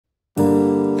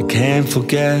can't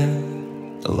forget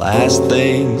the last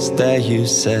things that you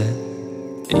said.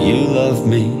 You loved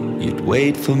me, you'd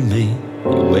wait for me.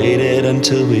 You waited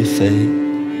until we fade.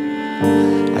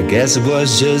 I guess it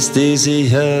was just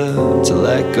easier to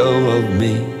let go of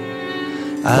me.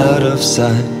 Out of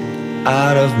sight,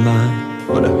 out of mind.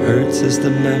 What hurts is the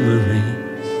memories.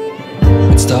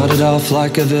 It started off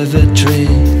like a vivid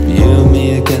dream. You and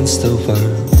me against the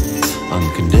world.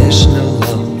 Unconditional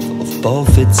love of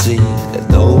both it seemed that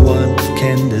no one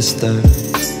can disturb.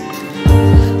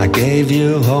 I gave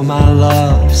you all my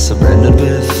love, surrendered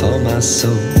with all my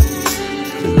soul.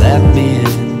 You let me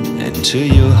in into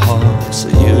your heart, so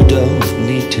you don't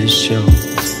need to show.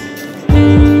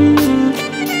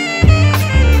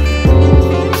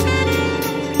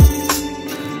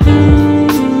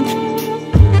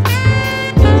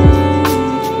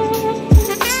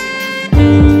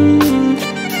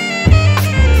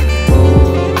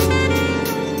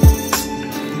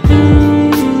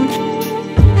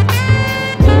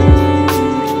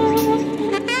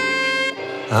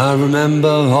 I remember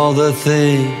all the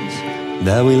things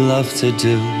that we love to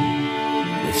do.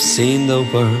 We've seen the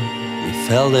world, we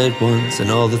felt it once, and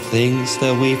all the things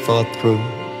that we fought through.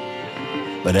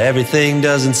 But everything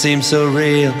doesn't seem so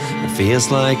real, it feels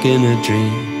like in a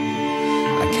dream.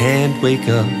 I can't wake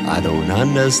up, I don't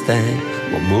understand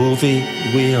what movie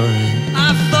we are in.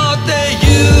 I thought that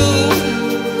you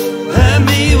and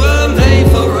me were made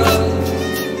for us,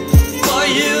 but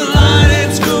you lied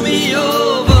and screwed me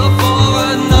over.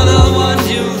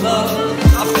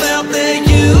 I felt that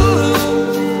you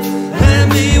and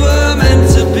me were meant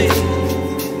to be.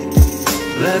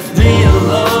 Left me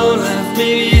alone, left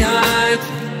me behind.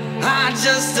 I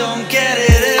just don't get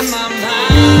it in my mind.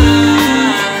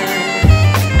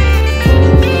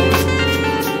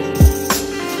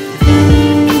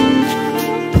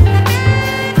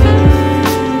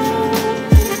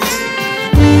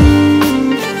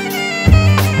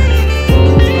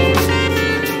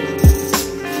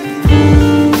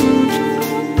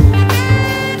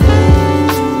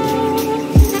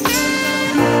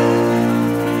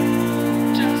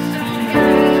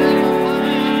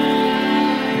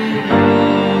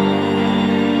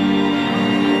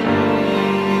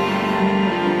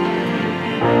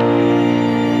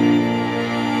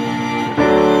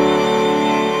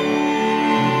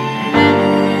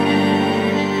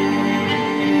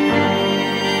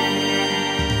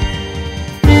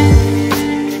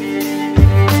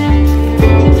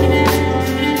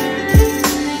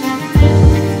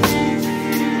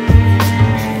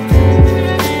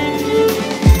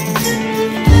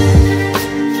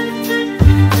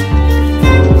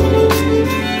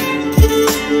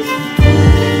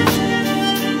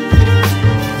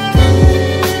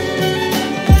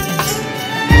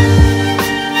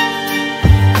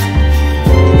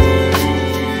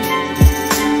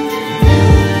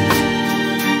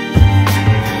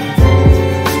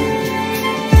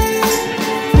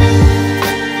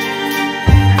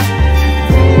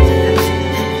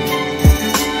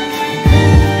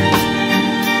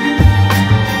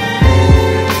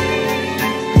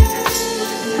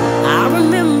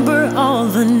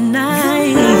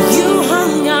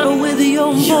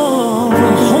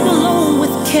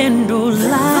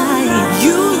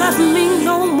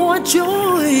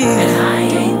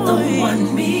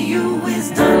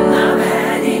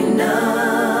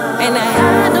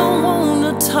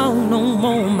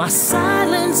 my side.